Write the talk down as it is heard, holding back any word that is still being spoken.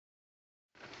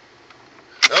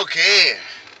Okay,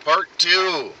 part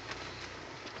 2.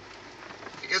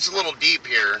 It gets a little deep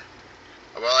here.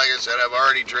 Well, like I said, I've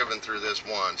already driven through this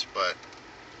once, but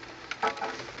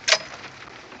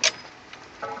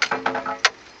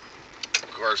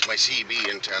of course my CB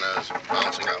antenna is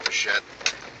bouncing off of shit.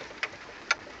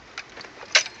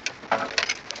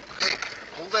 Hey,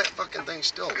 hold that fucking thing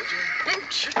still, would you? I'm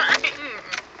trying.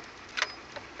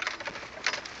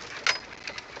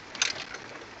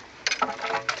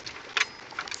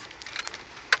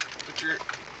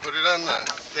 Put it on the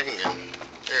thing and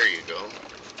there you go.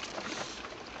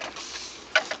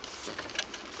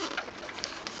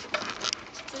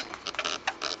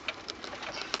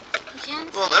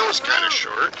 Well, that was kind of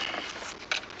short.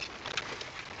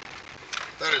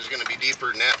 Thought it was going to be deeper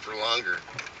than that for longer.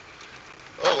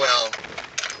 Oh well,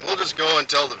 we'll just go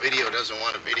until the video doesn't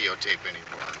want to videotape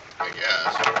anymore, I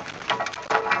guess.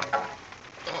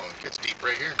 Oh, it gets deep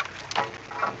right here.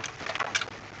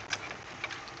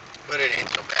 But it ain't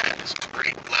so bad. It's a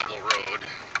pretty level road.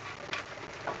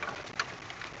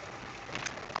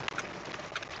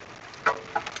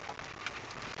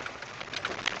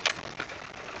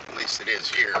 At least it is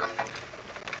here. I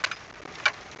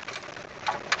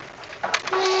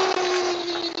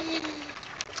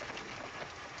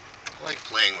like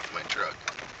playing with my truck.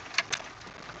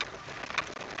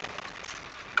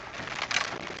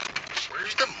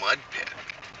 Where's the mud pit?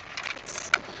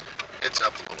 It's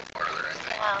up a little farther, I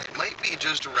think. Yeah. It might be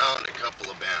just around a couple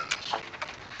of bends.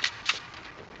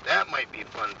 That might be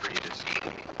fun for you to see.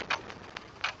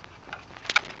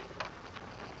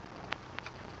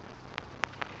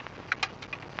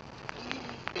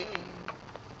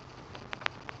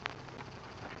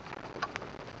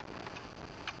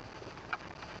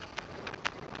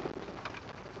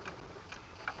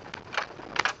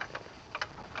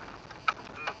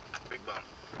 Big bump.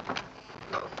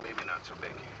 Oh, maybe not so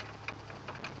big.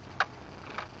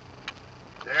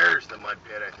 There's the mud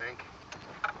pit, I think.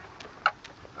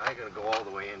 I ain't gonna go all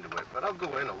the way into it, but I'll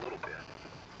go in a little bit.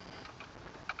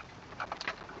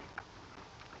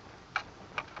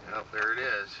 Well, there it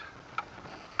is.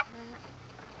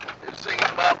 This thing's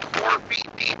about 4 feet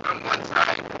deep on one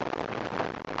side.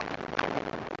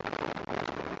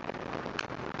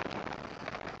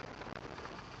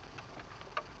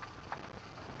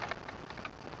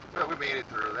 But we made it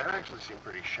through. That actually seemed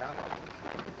pretty shallow.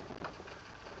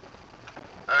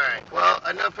 Alright, well,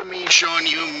 enough of me showing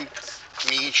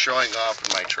off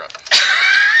in my truck.